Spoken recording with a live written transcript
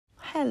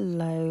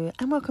Hello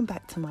and welcome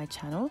back to my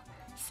channel,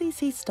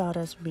 CC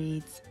Stardust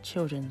reads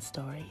children's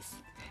stories.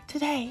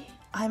 Today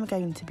I'm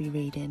going to be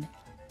reading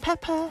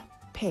Peppa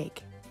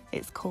Pig.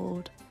 It's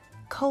called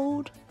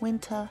Cold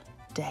Winter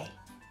Day.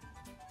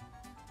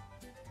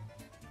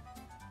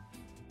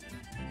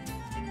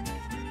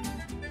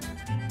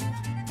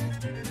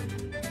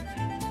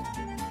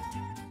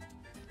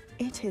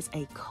 It is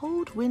a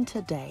cold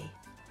winter day.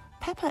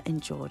 Peppa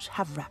and George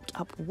have wrapped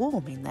up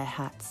warm in their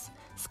hats,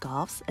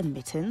 scarves and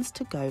mittens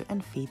to go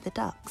and feed the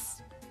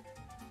ducks.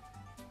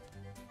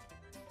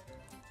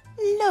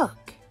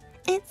 Look,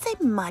 it's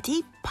a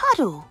muddy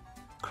puddle,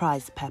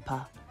 cries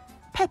Peppa.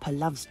 Peppa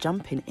loves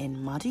jumping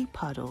in muddy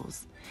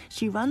puddles.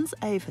 She runs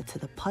over to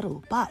the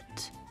puddle,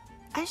 but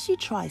as she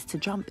tries to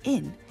jump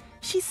in,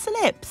 she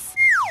slips.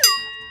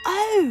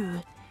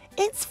 Oh,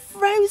 it's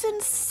frozen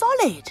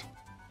solid,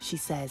 she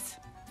says.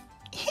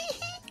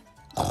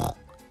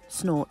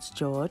 Snorts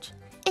George.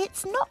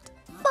 It's not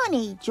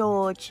funny,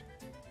 George,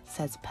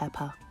 says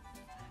Peppa.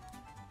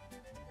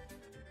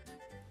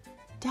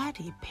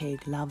 Daddy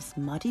Pig loves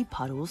muddy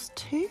puddles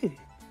too.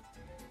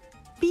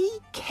 Be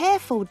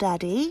careful,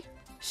 Daddy,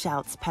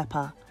 shouts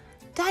Peppa.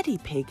 Daddy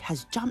Pig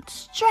has jumped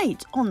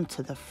straight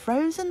onto the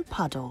frozen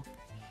puddle.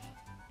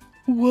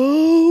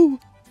 Whoa,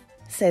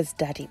 says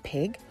Daddy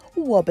Pig,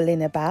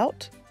 wobbling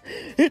about.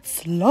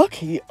 It's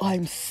lucky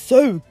I'm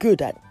so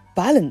good at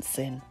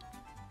balancing.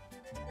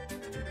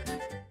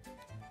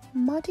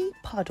 Muddy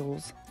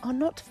puddles are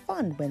not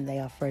fun when they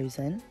are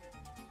frozen.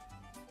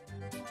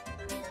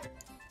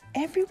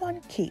 Everyone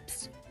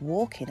keeps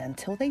walking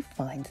until they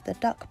find the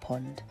duck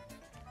pond.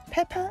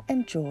 Peppa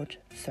and George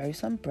throw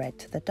some bread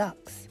to the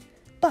ducks,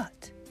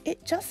 but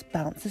it just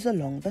bounces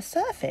along the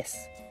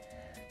surface.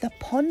 The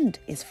pond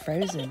is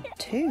frozen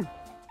too.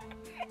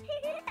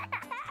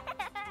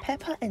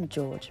 Peppa and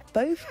George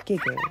both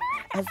giggle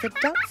as the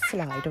ducks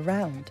slide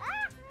around.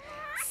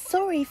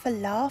 Sorry for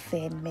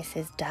laughing,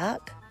 Mrs.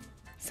 Duck,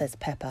 says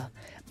Peppa,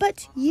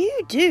 but you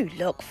do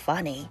look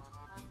funny.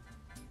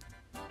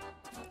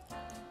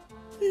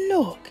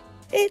 Look,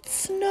 it's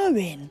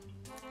snowing,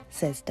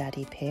 says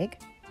Daddy Pig.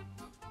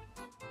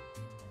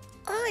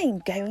 I'm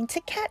going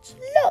to catch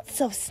lots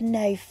of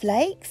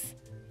snowflakes,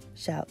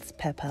 shouts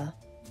Peppa.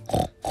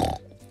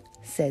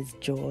 Says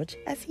George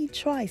as he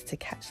tries to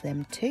catch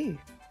them too.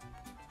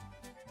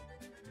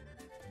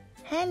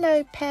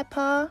 Hello,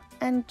 Peppa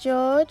and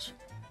George,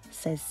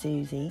 says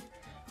Susie.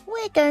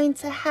 We're going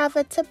to have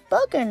a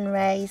toboggan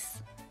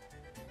race.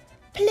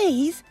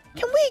 Please,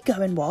 can we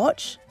go and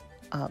watch?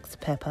 Asks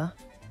Peppa.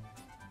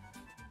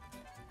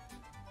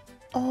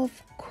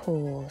 Of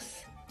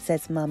course,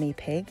 says Mummy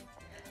Pig.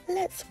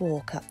 Let's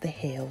walk up the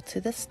hill to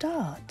the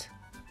start.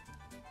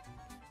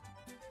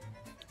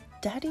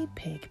 Daddy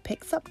Pig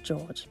picks up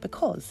George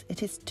because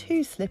it is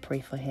too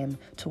slippery for him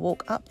to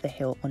walk up the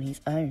hill on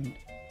his own.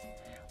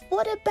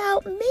 What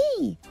about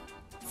me?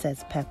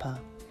 Says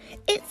Peppa.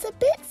 It's a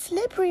bit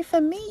slippery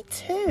for me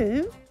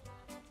too.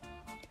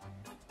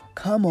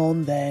 Come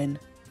on then,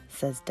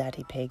 says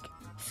Daddy Pig,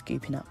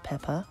 scooping up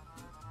Peppa.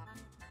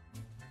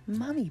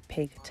 Mummy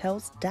Pig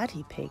tells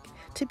Daddy Pig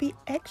to be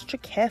extra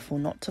careful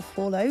not to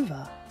fall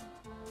over.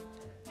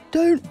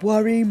 Don't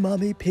worry,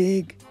 Mummy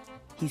Pig,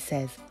 he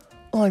says.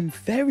 I'm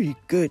very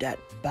good at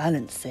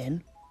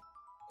balancing.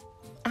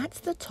 At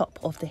the top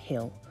of the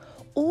hill,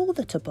 all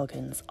the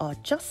toboggans are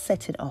just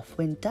setting off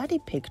when Daddy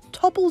Pig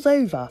topples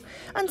over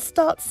and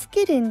starts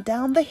skidding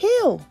down the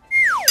hill.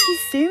 He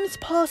zooms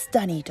past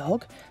Danny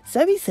Dog,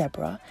 Zoe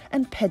Zebra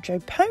and Pedro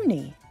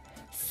Pony.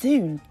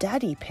 Soon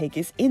Daddy Pig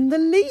is in the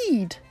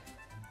lead.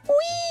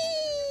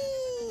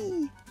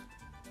 Whee!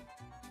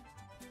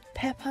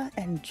 Peppa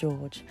and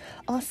George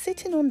are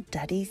sitting on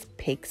Daddy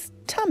Pig's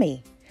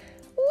tummy.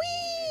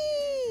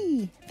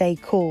 Whee! They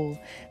call.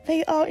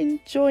 They are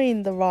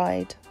enjoying the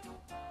ride.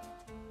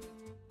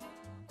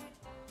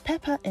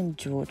 Peppa and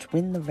George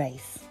win the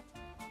race.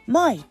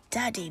 My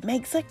daddy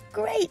makes a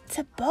great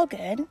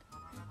toboggan,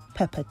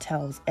 Peppa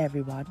tells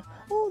everyone.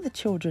 All the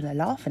children are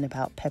laughing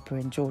about Peppa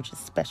and George's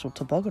special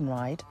toboggan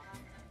ride.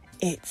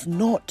 It's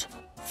not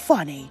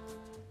funny,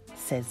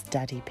 says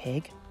Daddy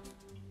Pig.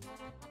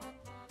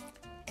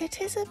 It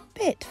is a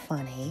bit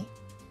funny,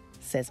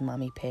 says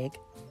Mummy Pig.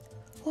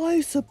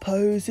 I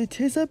suppose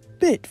it is a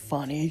bit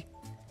funny,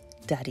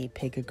 Daddy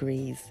Pig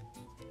agrees.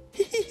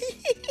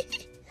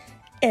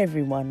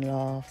 Everyone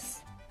laughs.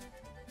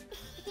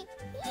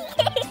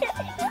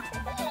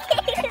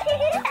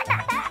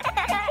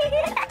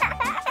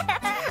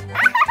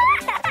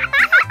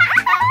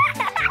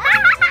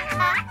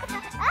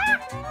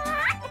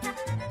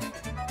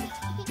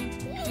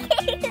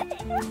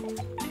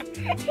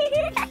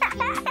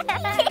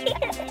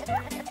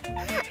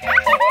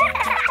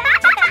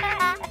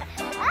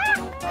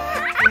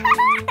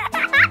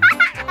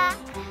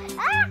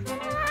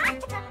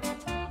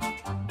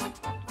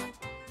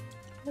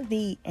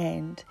 The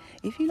end.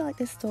 If you like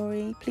this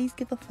story, please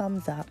give a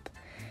thumbs up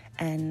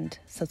and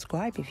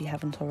subscribe if you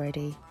haven't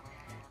already.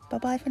 Bye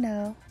bye for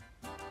now.